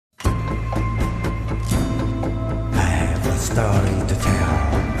story to tell.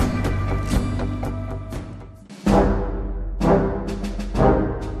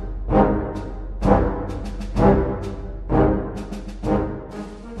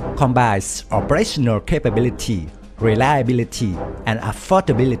 Combines operational capability, reliability, and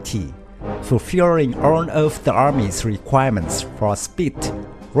affordability, fulfilling all of the Army's requirements for speed,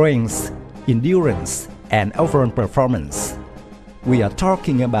 range, endurance, and overall performance. We are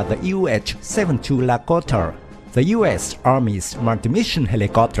talking about the UH-72 Lakota, the U.S. Army's multi-mission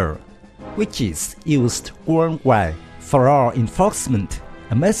helicopter, which is used worldwide for law enforcement,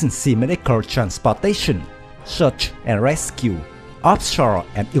 emergency medical transportation, search and rescue, offshore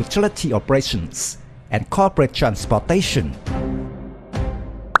and utility operations, and corporate transportation.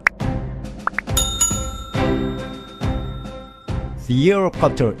 The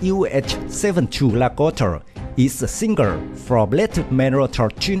Eurocopter UH-72 Lakota is a single four-bladed main rotor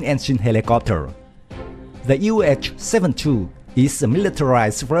twin-engine helicopter. The UH-72 is a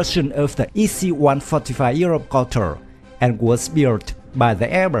militarized version of the EC145 Eurocopter and was built by the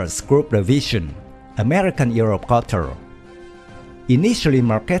Airbus Group division, American Eurocopter. Initially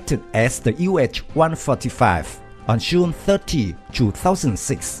marketed as the UH-145 on June 30,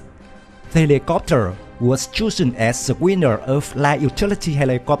 2006, the helicopter was chosen as the winner of Light Utility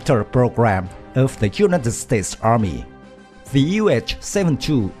Helicopter Program of the United States Army. The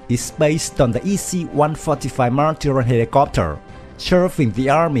UH-72 is based on the EC145 military helicopter, serving the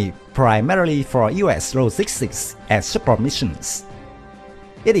Army primarily for U.S. logistics and support missions.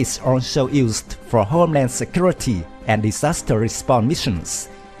 It is also used for homeland security and disaster response missions,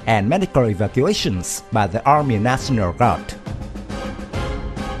 and medical evacuations by the Army National Guard.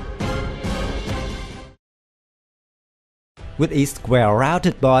 With its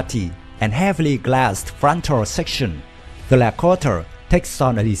square-rounded body and heavily glassed frontal section, the Lakota takes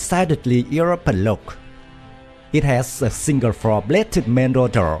on a decidedly European look. It has a single four-bladed main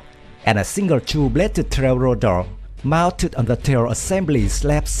rotor and a single two-bladed tail rotor mounted on the tail assembly's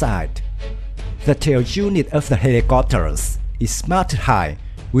left side. The tail unit of the helicopters is mounted high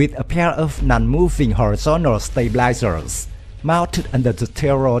with a pair of non-moving horizontal stabilizers mounted under the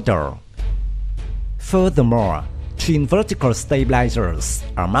tail rotor. Furthermore, twin vertical stabilizers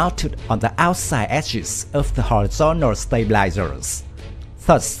are mounted on the outside edges of the horizontal stabilizers,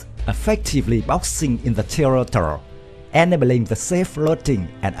 thus effectively boxing in the tail rotor, enabling the safe loading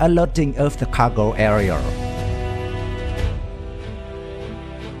and unloading of the cargo area.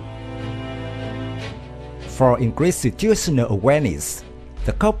 For increased situational awareness,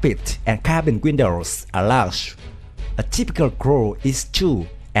 the cockpit and cabin windows are large. A typical crew is 2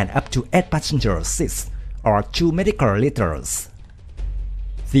 and up to 8 passenger seats or 2 medical litters.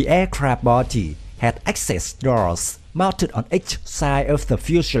 The aircraft body had access doors mounted on each side of the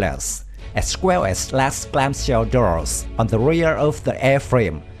fuselage, as well as large clamshell doors on the rear of the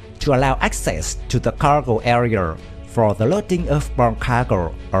airframe to allow access to the cargo area for the loading of bound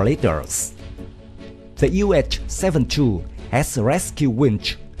cargo or litters. The UH-72 has a rescue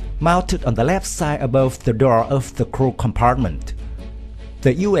winch mounted on the left side above the door of the crew compartment.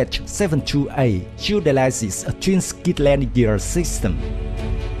 The UH-72A utilizes a twin skid landing gear system.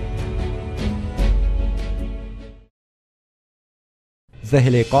 The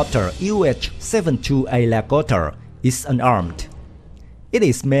helicopter UH-72A Lakota is unarmed. It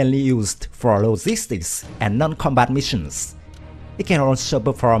is mainly used for logistics and non-combat missions. It can also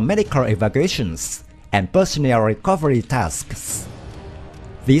perform medical evacuations and personnel recovery tasks.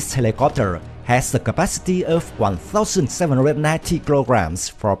 This helicopter has a capacity of 1,790 kilograms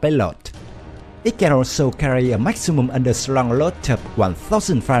for payload. It can also carry a maximum underslung load of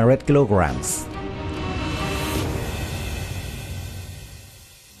 1,500 kilograms.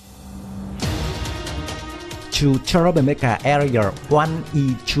 Two Turbomeca Area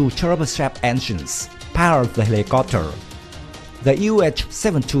 1E2 turboshaft engines power the helicopter. The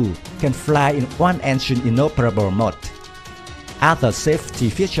UH-72 can fly in one engine inoperable mode. Other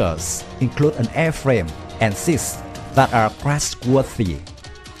safety features include an airframe and seats that are crashworthy.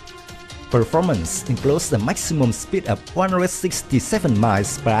 Performance includes a maximum speed of 167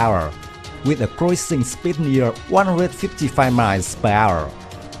 miles per hour, with a cruising speed near 155 miles per hour.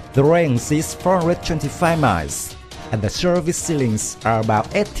 The range is 425 miles, and the service ceilings are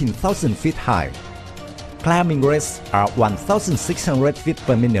about 18,000 feet high. Climbing rates are 1,600 feet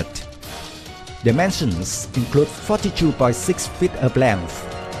per minute. Dimensions include 42.6 feet of length,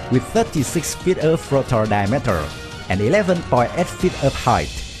 with 36 feet of rotor diameter and 11.8 feet of height.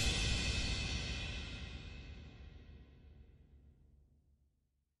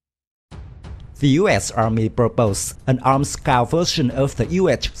 The U.S. Army proposed an armed scout version of the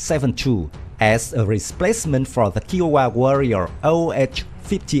UH-72 as a replacement for the Kiowa Warrior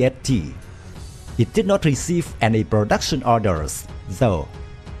OH-58T. It did not receive any production orders, though.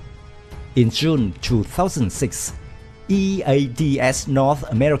 In June 2006, EADS North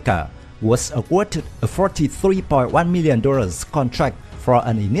America was awarded a $43.1 million contract for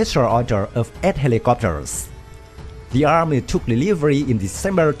an initial order of 8 helicopters. The Army took delivery in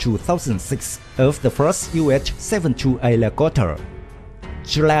December 2006 of the first UH-72 Lakota.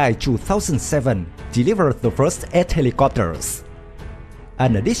 July 2007 delivered the first 8 helicopters.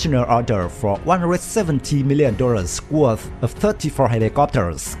 An additional order for $170 million worth of 34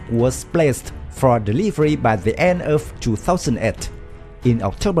 helicopters was placed for delivery by the end of 2008. In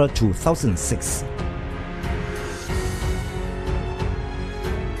October 2006.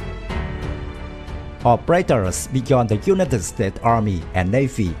 Operators beyond the United States Army and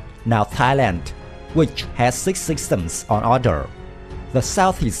Navy, now Thailand, which has 6 systems on order. The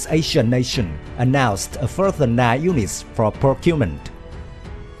Southeast Asian nation announced a further 9 units for procurement.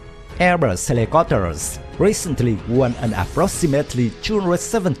 Airbus Helicopters recently won an approximately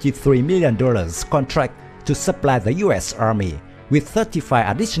 $273 million contract to supply the U.S. Army with 35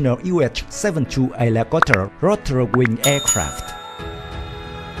 additional UH-72 Lakota rotor wing aircraft.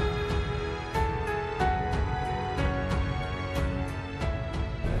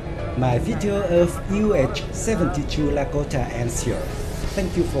 My video of UH-72 Lakota ends here.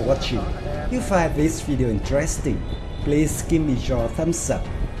 Thank you for watching. If you find this video interesting, please give me your thumbs up.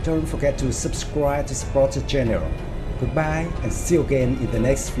 Don't forget to subscribe to support the channel. Goodbye and see you again in the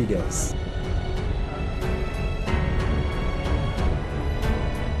next videos.